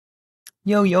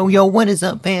Yo, yo, yo, what is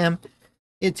up, fam?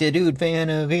 It's your dude,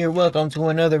 FanOF here. Welcome to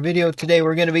another video. Today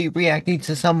we're going to be reacting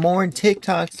to some more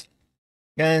TikToks.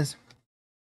 Guys,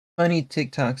 funny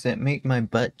TikToks that make my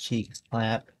butt cheeks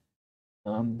clap.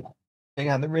 Check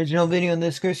out the original video in the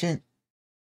description.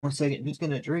 1 second, just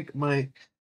going to drink my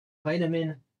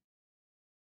vitamin.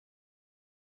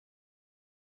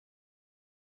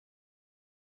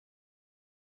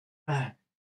 I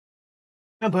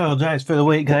apologize for the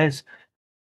wait, guys.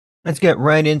 Let's get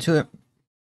right into it.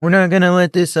 We're not going to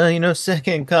let this,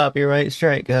 second copyright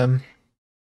strike, get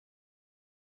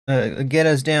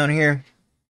us down here.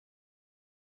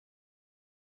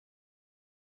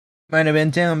 Might have been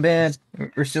down bad.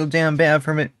 We're still down bad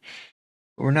from it.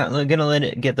 But we're not gonna let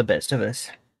it get the best of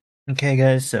us. Okay,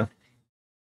 guys, so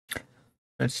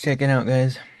let's check it out,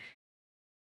 guys.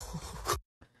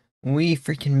 We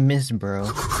freaking missed,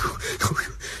 bro.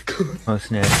 Oh,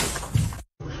 snap.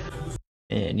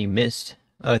 And he missed.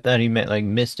 Oh, I thought he meant like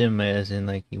missed him as in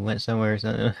like he went somewhere or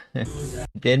something.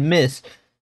 Did miss.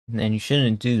 And you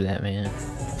shouldn't do that, man.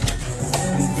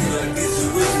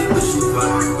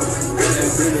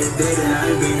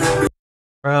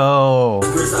 Bro.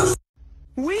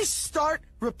 We start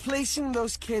replacing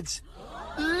those kids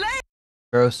later.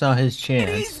 Bro saw his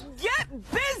chance. Get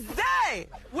busy.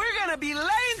 We're gonna be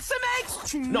laying some eggs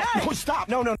tonight. No, stop.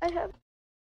 No.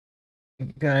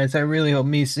 Guys, I really hope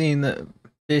me seeing the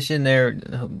fish in there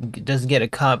doesn't get a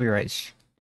copyright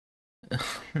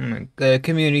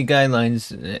community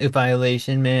guidelines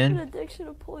violation, man. An addiction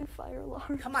of pulling fire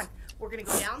alarms. Come on, we're gonna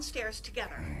go downstairs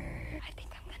together. I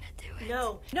think I'm gonna do it.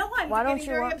 No, I'm Why don't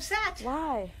getting you very upset.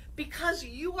 Why? Because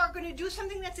you are gonna do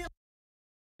something that's illegal.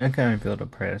 I kind of feel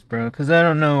depressed, bro, because I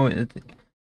don't know. I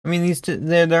mean, these two,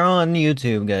 they're on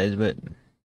YouTube, guys, but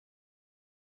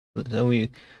so we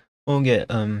won't get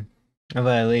a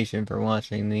violation for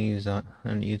watching these on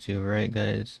YouTube, right,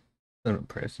 guys? So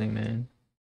depressing, man.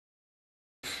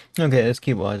 Okay, let's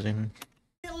keep watching.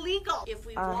 Illegal. If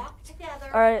we walk together.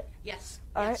 All right. Yes.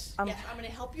 All yes. right. Yes. I'm gonna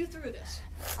help you through this.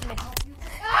 No!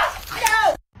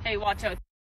 Hey, watch out.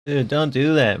 Dude, don't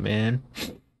do that, man.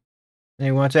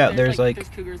 Hey, watch out. There's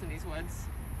cougars in these woods.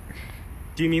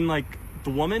 Do you mean like the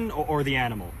woman or the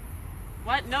animal?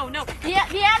 What? No. The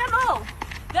animal!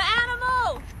 The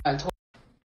animal!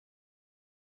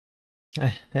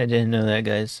 I didn't know that,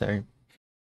 guys. Sorry.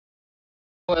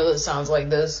 Well, it sounds like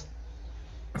this.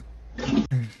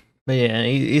 But yeah,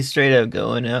 he's straight up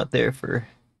going out there for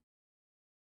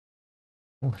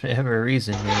whatever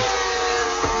reason, man.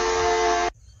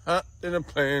 In a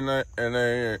plane night and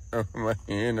I my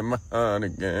hand in my heart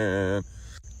again.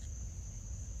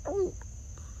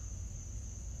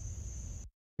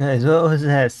 Guys, what was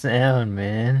that sound,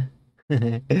 man?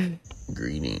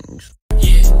 Greetings.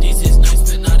 Yeah, this is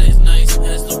nice, but not as nice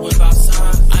as the whip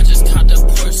outside. I just caught the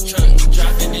Porsche truck,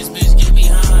 driving this bitch, get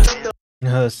behind.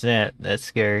 Oh snap, that's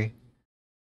scary.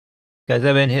 Guys,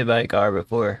 I've been hit by a car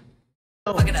before.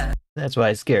 Look at that. That's why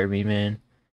it scared me, man.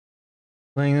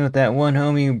 Playing with that one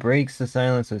homie who breaks the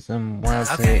silence with some wild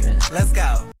statement. Let's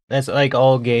go. That's like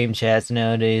all game chats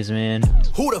nowadays, man.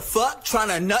 Who the fuck trying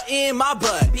to nut in my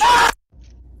butt?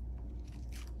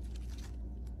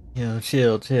 Yo,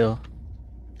 chill.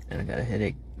 And I got a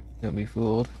headache. Don't be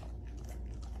fooled.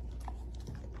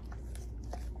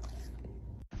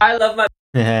 I love my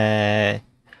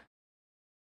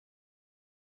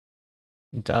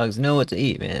Dogs know what to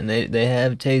eat, man. They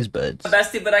have taste buds.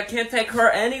 bestie, but I can't take her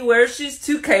anywhere. She's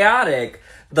too chaotic.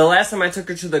 The last time I took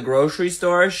her to the grocery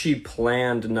store, she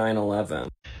planned 9/11.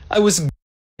 I was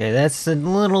Okay, that's a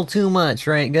little too much,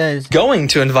 right, guys? going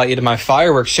to invite you to my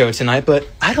fireworks show tonight, but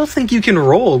I don't think you can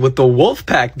roll with the wolf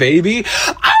pack, baby.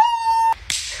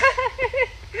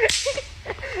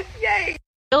 Yay!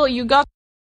 Oh, you got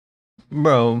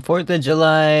Bro, 4th of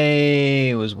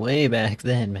July was way back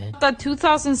then, man. the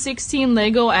 2016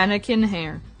 Lego Anakin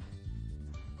hair.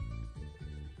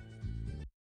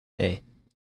 Hey.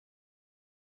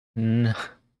 No.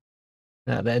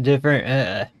 Not that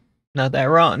different. Not that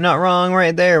wrong. Not wrong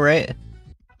right there, right?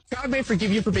 God may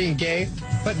forgive you for being gay,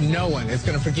 but no one is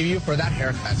gonna forgive you for that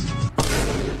haircut.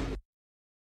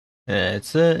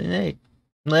 It's hey,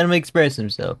 let him express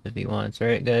himself if he wants,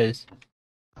 right, guys?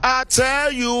 I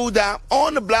tell you that I'm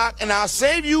on the block and I'll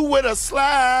save you with a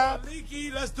slap.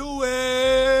 Let's do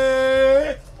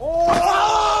it.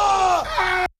 Bro,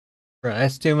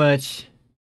 that's too much.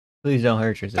 Please don't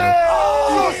hurt yourself.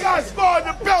 Suicide squad in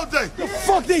the building. The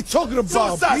fuck they talking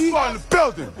about? Suicide squad in the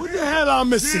building. What the hell I'm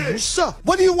missing? Yeah. What's up?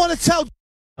 What do you want to tell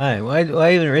Why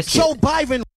even risk Joe it?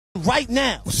 Biden right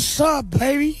now. What's up,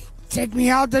 baby? Take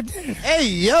me out to dinner. Hey,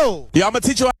 yo. Yeah, I'm gonna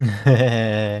teach you.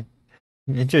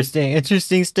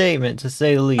 Interesting statement to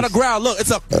say the least. On the ground, look,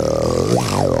 it's a.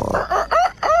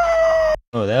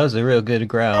 Oh, that was a real good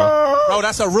growl. Bro,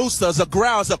 that's a rooster. It's a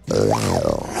growl. It's a.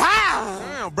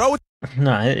 Damn, bro.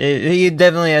 No, he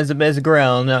definitely has the best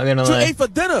growl. I'm not gonna What you lie. ate for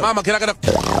dinner? Mama, can I get a.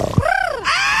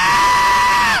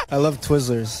 I love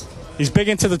Twizzlers. He's big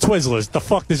into the Twizzlers. The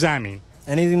fuck does that mean?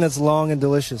 Anything that's long and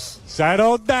delicious.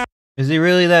 Settle down. Is he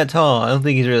really that tall? I don't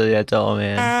think he's really that tall,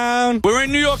 man. We're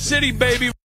in New York City,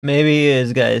 baby. Maybe he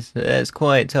is, guys. That's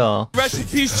quite tall. Rest in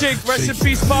peace, Chick. Rest in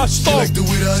peace, Pop Smoke.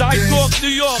 Side Talk, New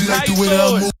York. How you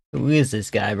doing? Who is this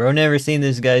guy, bro? Never seen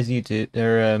this guy's YouTube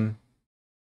or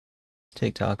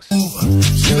TikToks.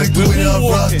 She like the way that I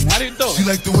rock. How do you do? She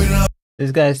like the way that I.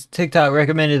 This guy's TikTok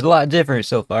recommended is a lot different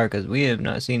so far because we have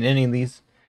not seen any of these.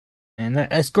 And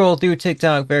I scroll through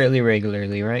TikTok fairly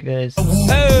regularly, right, guys?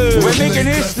 Hey, we're making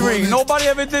history. Nobody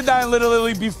ever did that in Little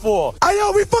Italy before. Hey,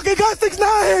 yo, we fucking got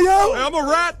 6ix9ine here, yo. Hey, I'm a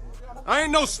rat. I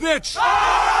ain't no snitch.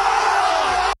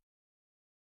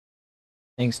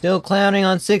 And still clowning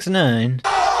on 6ix9ine.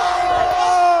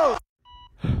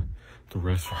 The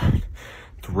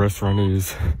restaurant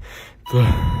is the.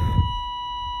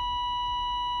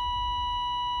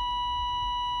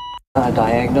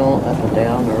 Diagonal, up and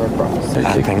down, or across.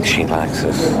 I think she likes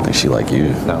us. Does she like you?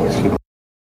 No, she.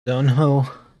 Don't know.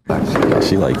 Does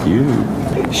she like you?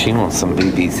 She wants some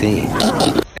BBC.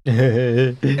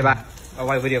 Hey ba,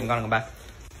 quay video cùng con ba.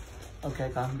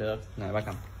 Ok con, được. Này ba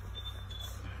cầm.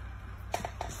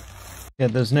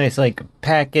 Got those nice like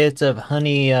packets of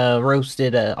honey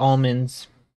roasted almonds.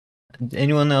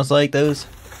 Anyone else like those?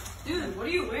 Dude, what are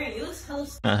you wearing? You look hella.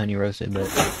 Not honey roasted, but.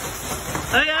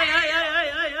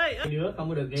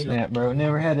 Snap, bro.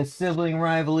 Never had a sibling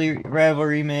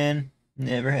rivalry, man.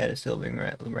 Never had a sibling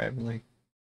rivalry.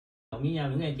 Uh-oh,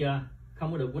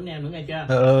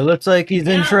 looks like he's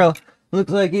in trouble.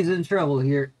 Looks like he's in trouble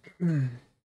here.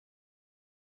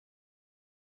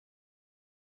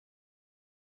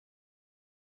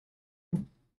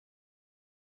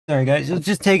 Sorry, guys.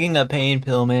 Just taking a pain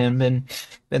pill, man.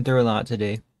 Been through a lot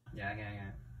today.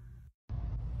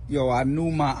 Yo, I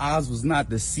knew my eyes was not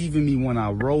deceiving me when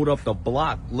I rode up the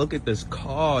block. Look at this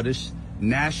car, this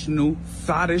National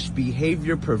Thottish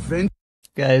Behavior Prevention.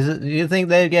 Guys, do you think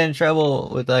they'd get in trouble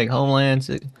with like Homeland?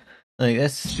 Like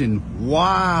that's.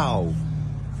 Wow.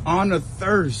 On a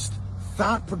thirst.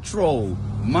 Thought Patrol.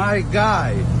 My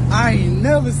guy. I ain't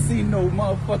never seen no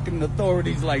motherfucking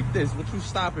authorities like this. What you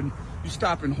stopping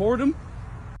Hordem?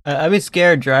 I'd be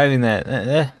scared driving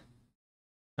that.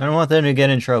 I don't want them to get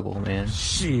in trouble, man.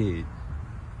 Shit.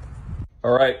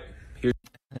 All right.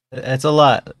 That's a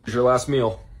lot. Here's your last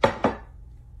meal.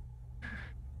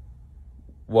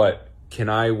 What? Can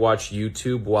I watch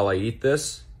YouTube while I eat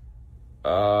this?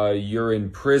 You're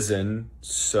in prison,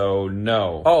 so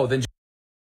no. Oh, then.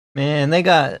 Man, they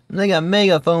got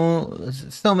mega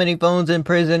phones. So many phones in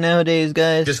prison nowadays,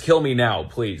 guys. Just kill me now,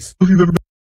 please. Have you ever been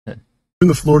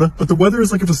to Florida? But the weather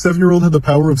is like if a 7-year-old had the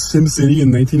power of Sim City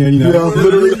in 1999. Yeah,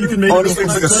 literally, you can make honestly,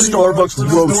 it's like a Starbucks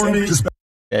roast.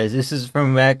 Guys, this is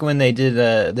from back when they did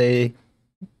they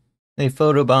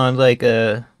photobombed like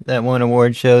that one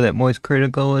award show that Moist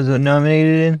Critical was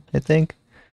nominated in. I think,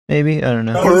 maybe, I don't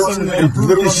know.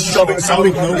 Literally shoving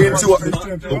something into a.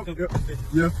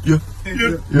 Yeah.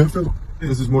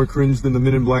 This is more cringe than the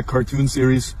Men in Black cartoon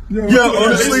series. Yeah,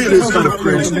 honestly, it is kind of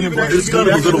cringe. It's kind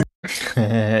of a little.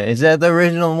 Is that the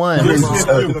original one?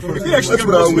 Actually, that's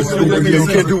what I was doing. You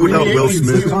can't do without Will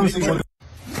Smith.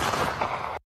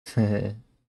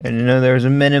 I didn't know there was a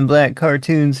Men in Black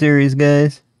cartoon series,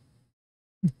 guys.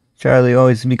 Charlie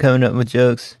always be coming up with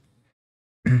jokes.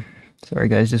 Sorry,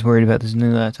 guys, just worried about this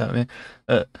new laptop, man.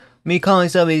 Me calling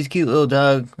somebody's cute little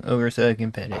dog over so I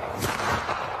can pet it.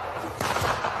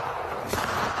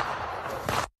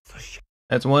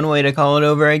 That's one way to call it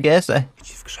over, I guess.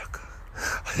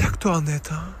 Jak to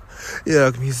Aneta?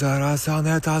 Jak mi zaraz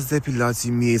Aneta z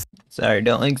depilacji miejsc. Sorry,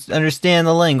 don't understand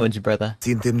the language, brother. Z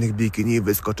intymnych bikini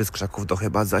wyskoczy z krzaków, to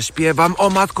chyba zaśpiewam. O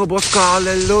Matko Boska,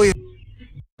 alleluja.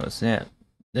 Oh snap.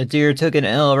 The deer took an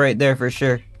L right there for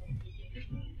sure.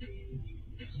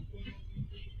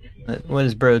 What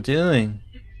is bro doing?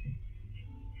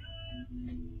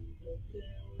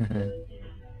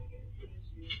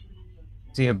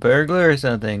 Is he a burglar or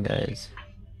something, guys?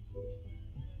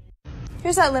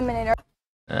 Here's that lemonade.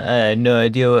 I had no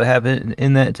idea what happened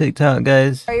in that TikTok,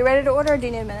 guys. Are you ready to order or do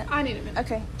you need a minute? I need a minute.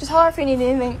 Okay. Just holler if you need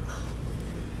anything.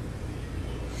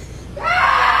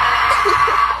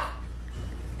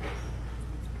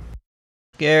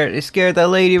 It scared that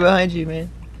lady behind you,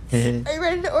 man. Are you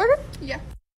ready to order? Yeah.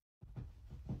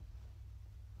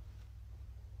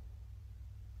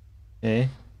 Okay.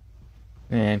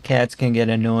 Man, cats can get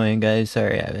annoying, guys.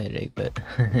 Sorry I have a headache, but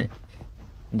I'm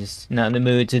just not in the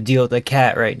mood to deal with a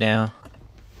cat right now.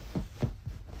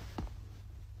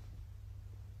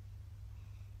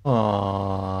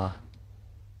 Aww.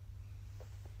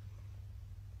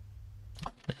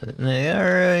 They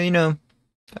are, you know,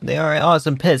 they are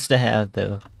awesome pets to have,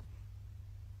 though.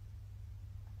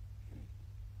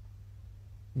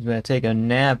 He's gonna take a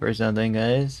nap or something,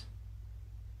 guys.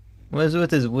 What's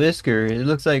with his whisker? It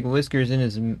looks like whiskers in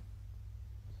his...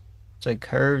 It's like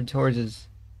curved towards his...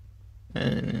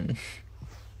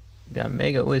 got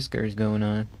mega whiskers going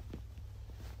on.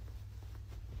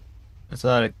 That's a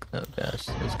lot of... Oh gosh,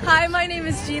 that's gross. Hi, my name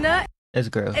is Gina. That's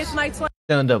gross. It's my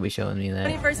Don't be showing me that.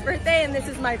 21st birthday, and this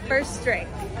is my first drink.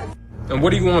 And what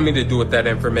do you want me to do with that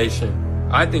information?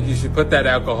 I think you should put that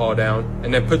alcohol down,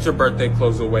 and then put your birthday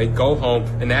clothes away, go home,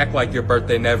 and act like your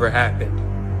birthday never happened.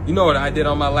 You know what I did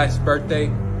on my last birthday?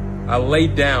 I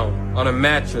laid down on a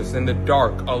mattress in the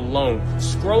dark, alone,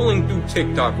 scrolling through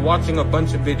TikTok, watching a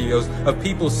bunch of videos of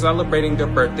people celebrating their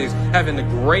birthdays, having the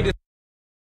greatest...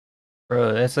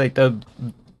 Bro, that's like the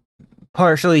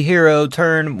partially hero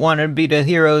turn, wanted to be the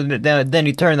hero, then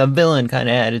he turned the villain kind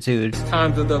of attitude.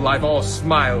 ...times of their life, all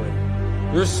smiling.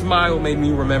 Your smile made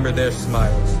me remember their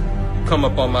smiles. You come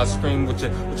up on my screen with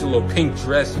your little pink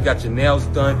dress, you got your nails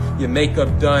done, your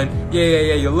makeup done,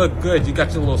 yeah, you look good, you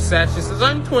got your little sash, it says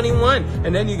I'm 21,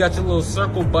 and then you got your little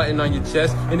circle button on your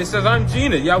chest, and it says I'm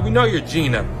Gina. Yeah, we know you're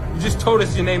Gina. You just told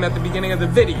us your name at the beginning of the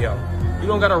video. You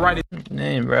don't gotta write it.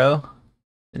 Name, bro.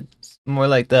 It's more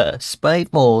like the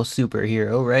spiteful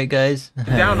superhero, right, guys?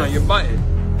 Down on your button.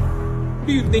 Who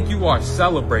do you think you are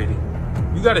celebrating?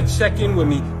 You gotta check in with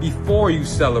me before you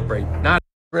celebrate, not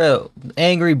bro.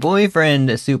 Angry boyfriend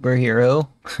superhero.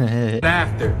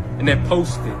 after, and then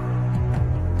post it.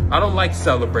 I don't like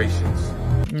celebrations.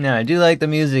 No, I do like the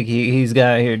music he's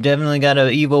got here. Definitely got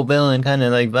an evil villain kind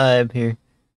of like vibe here.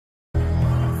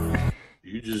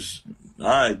 You just,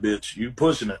 alright, bitch. You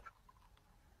pushing it.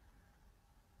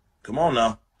 Come on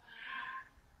now.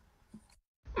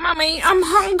 Mummy, I'm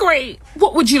hungry.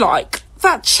 What would you like?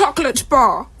 That chocolate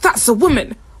bar. That's a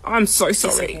woman. I'm so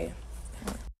sorry.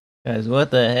 Guys,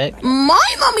 what the heck?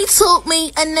 My mummy taught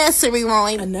me a nursery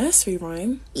rhyme. A nursery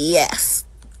rhyme? Yes.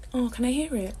 Oh, can I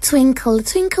hear it? Twinkle,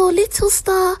 twinkle, little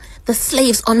star. The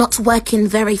slaves are not working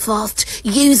very fast.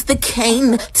 Use the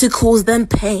cane to cause them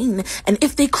pain. And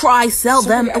if they cry, sell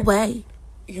them away.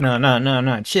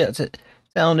 No. Chill.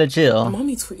 Tell him to chill.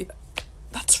 Mommy tweeted that.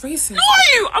 That's racist.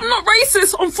 No, I'm not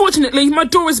racist. Unfortunately, my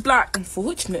door is black.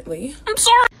 Unfortunately? I'm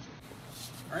sorry.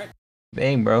 Alright.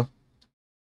 Bang, bro.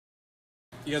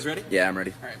 You guys ready? Yeah, I'm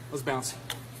ready. Alright, let's bounce.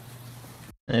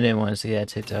 I didn't want to see that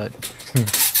TikTok.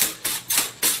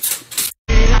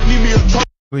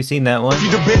 We seen that one?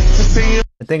 I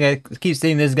think I keep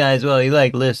seeing this guy as well. He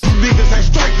like lists.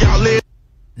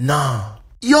 Nah.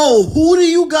 Yo, who do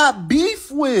you got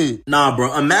beef with? Nah,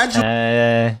 bro, imagine...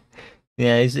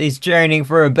 yeah, he's training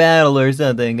for a battle or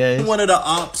something, guys. One of the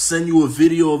ops send you a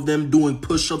video of them doing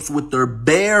push-ups with their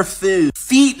bare feet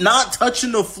not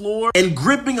touching the floor and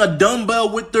gripping a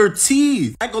dumbbell with their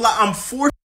teeth. I go like, I'm forfeiting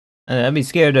I'd be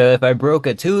scared if I broke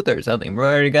a tooth or something, bro.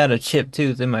 I already got a chipped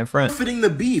tooth in my front. the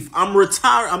beef. I'm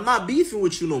retired. I'm not beefing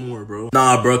with you no more, bro.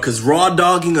 Nah, bro, because raw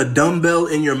dogging a dumbbell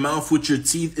in your mouth with your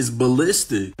teeth is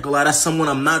ballistic. I go like, that's someone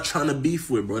I'm not trying to beef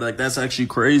with, bro. Like, that's actually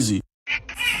crazy.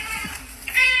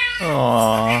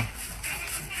 Aww.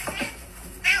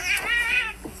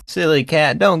 Silly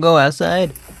cat, don't go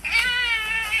outside.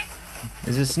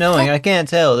 Is it snowing? I can't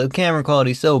tell. The camera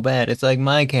quality's so bad. It's like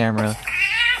my camera.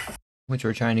 Which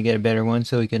we're trying to get a better one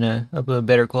so we can upload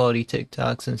better quality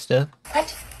TikToks and stuff.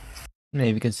 What?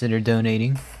 Maybe consider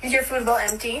donating. Is your food bowl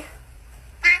empty?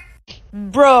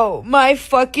 Bro, my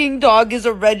fucking dog is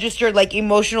a registered, like,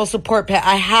 emotional support pet.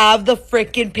 I have the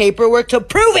freaking paperwork to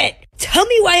prove it! Tell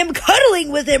me why I'm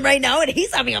cuddling with him right now and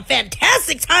he's having a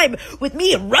fantastic time with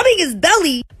me rubbing his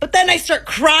belly. But then I start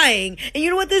crying. And you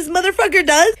know what this motherfucker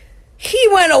does? He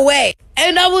went away.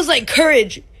 And I was like,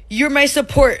 Courage, you're my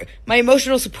support, my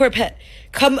emotional support pet.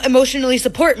 Come emotionally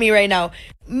support me right now.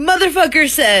 Motherfucker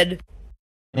said.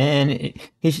 And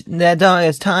that dog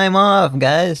has time off,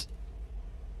 guys.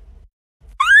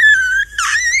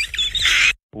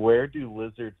 Where do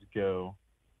lizards go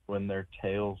when their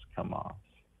tails come off?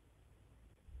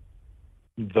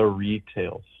 The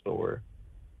retail store.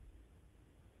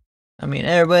 I mean,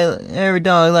 every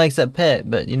dog likes a pet,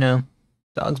 but you know,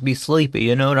 dogs be sleepy,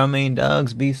 you know what I mean?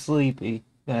 Dogs be sleepy.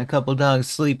 Got a couple dogs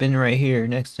sleeping right here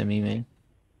next to me, man.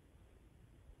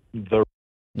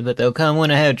 But they'll come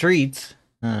when I have treats.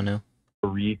 I don't know. The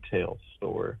retail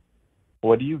store.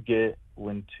 What do you get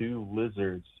when two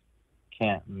lizards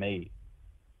can't mate.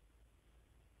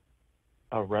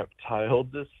 A reptile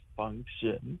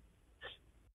dysfunction.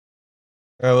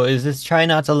 Bro, is this try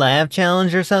not to laugh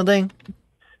challenge or something?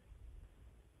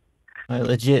 I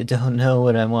legit don't know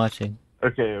what I'm watching.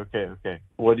 Okay.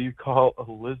 What do you call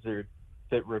a lizard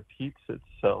that repeats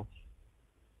itself?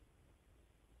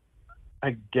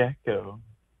 A gecko.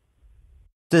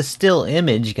 It's a still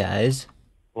image, guys.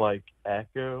 Like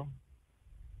echo?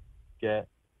 Get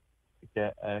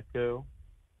echo?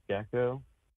 Gecko?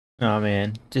 Oh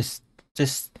man, just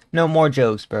no more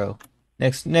jokes, bro.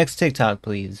 Next TikTok,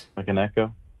 please. Like an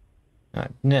echo?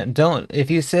 No, don't. If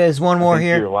he says one more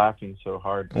here, you're laughing so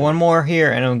hard. One more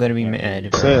here, and I'm gonna be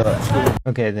mad.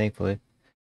 Okay, thankfully.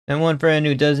 And one friend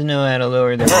who doesn't know how to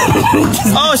lower their.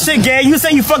 Oh shit, gang! You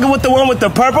say you fucking with the one with the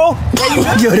purple?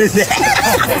 Yo, this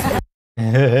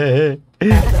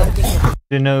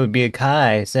Didn't know it would be a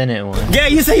Kai Senate one. Yeah,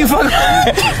 you say you fucking.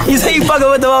 You say you fucking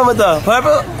with the one with the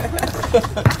purple?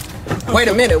 Wait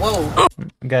a minute, whoa.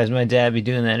 Guys, my dad be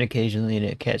doing that occasionally, and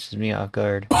it catches me off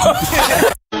guard.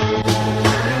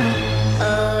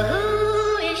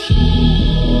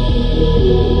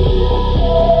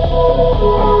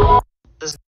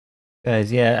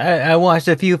 Guys, yeah, I watched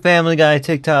a few Family Guy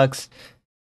TikToks,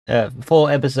 full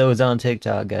episodes on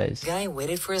TikTok, guys. Guy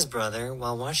waited for his brother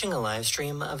while watching a live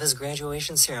stream of his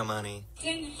graduation ceremony.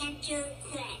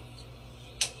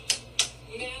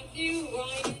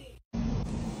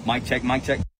 Mic check, mic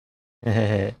check. I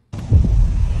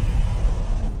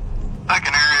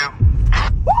can hear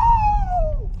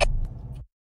you.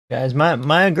 Guys,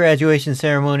 my graduation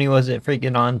ceremony wasn't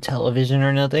freaking on television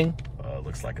or nothing.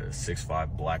 Looks like a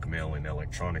 6'5" black male in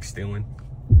electronics stealing.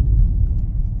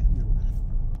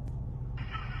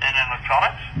 And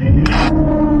electronics?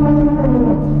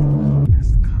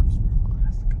 That's the cops, bro.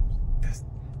 That's the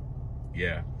cops.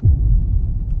 Yeah.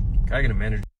 Can I get a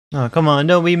manager? Oh, come on,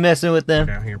 don't be messing with them.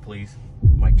 Down here, please.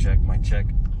 Mic check, mic check.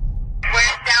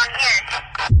 Where's down here?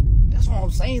 That's what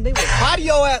I'm saying. They would body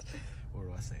your ass. What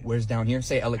do I say? Where's down here?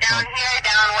 Say electronic. Down here,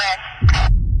 down west.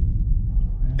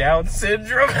 Down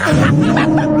syndrome. Did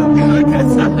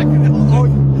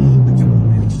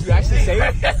you actually say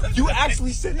it? You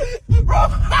actually said it? Bro.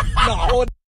 No, hold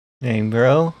Dang,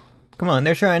 bro. Come on,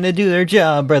 they're trying to do their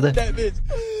job, brother. that bitch.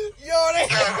 Yo,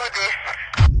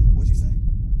 what'd you say?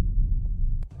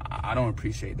 I don't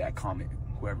appreciate that comment,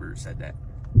 whoever said that.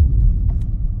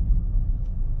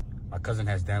 My cousin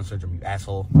has Down syndrome, you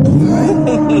asshole.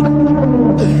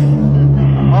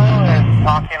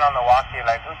 Talking on the walkie,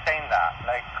 like, who's saying that?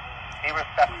 Like, be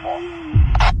respectful.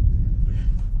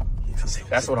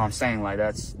 That's what I'm saying. Like,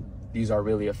 these are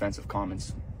really offensive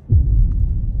comments. Who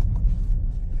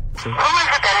is it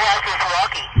that has this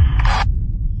walkie?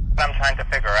 I'm trying to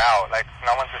figure out. Like,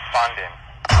 no one's responding.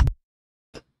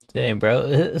 Dang,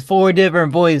 bro. 4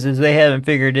 different voices, they haven't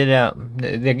figured it out.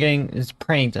 They're getting it's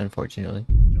pranked, unfortunately.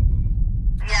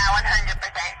 Yeah,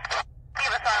 100%.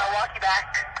 Give us our walkie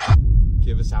back.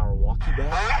 Give us our walkie When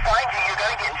back. we find you, you're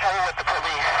gonna get in trouble with the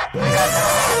police.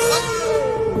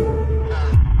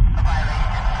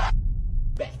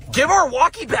 Give our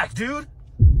walkie back, dude.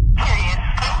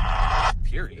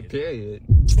 Period.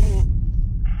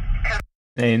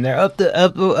 And they're up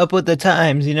with the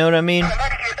times, you know what I mean?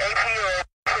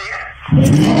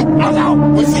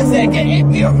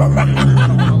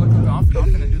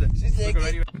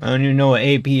 I don't even know what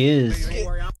AP is.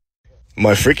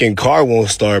 My freaking car won't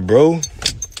start, bro.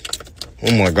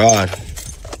 Oh my god.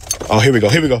 Oh, here we go.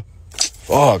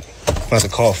 Fuck. I'm about to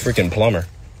call a freaking plumber.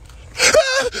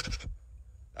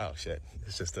 Oh shit.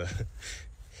 It's just a...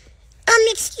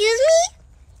 Excuse me?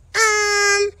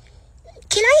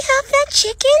 Can I have that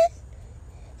chicken?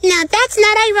 Now that's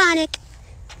not ironic.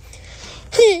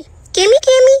 Gimme.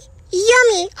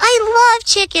 Yummy. I love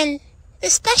chicken.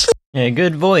 Especially Yeah,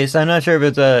 good voice. I'm not sure if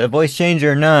it's a voice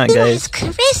changer or not, when guys. it's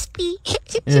crispy.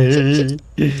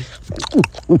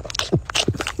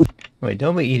 Wait,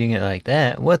 don't be eating it like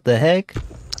that. What the heck?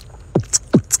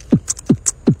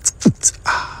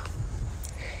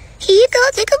 Here you go,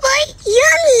 take a bite.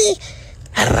 Yummy.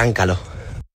 Arráncalo.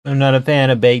 I'm not a fan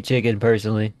of baked chicken,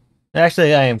 personally.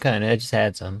 Actually, I am kind of. I just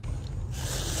had some.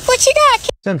 What you got?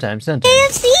 Sometimes.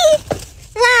 KFC?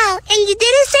 Wow, and you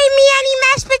didn't save me any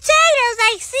mashed potatoes,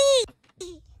 I see.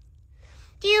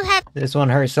 Do you have... This one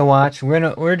hurts to watch.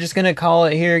 We're just gonna call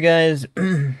it here, guys.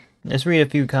 Let's read a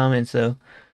few comments, though.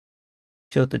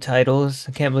 Show the titles.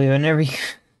 I can't believe I never...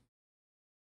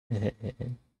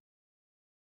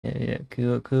 yeah,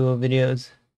 cool videos.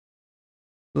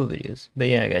 Cool videos. But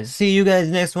yeah, guys, see you guys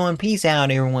next one. Peace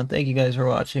out, everyone. Thank you guys for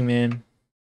watching, man.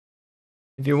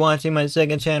 If you're watching my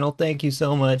second channel, thank you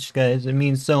so much, guys. It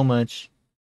means so much.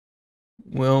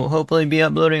 will hopefully be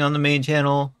uploading on the main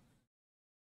channel.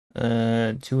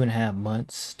 2.5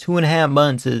 months. 2.5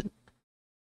 months is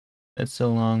that's so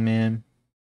long, man.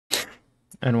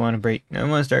 I don't want to break. I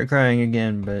want to start crying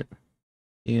again, but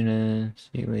see you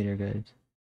later, guys.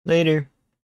 Later.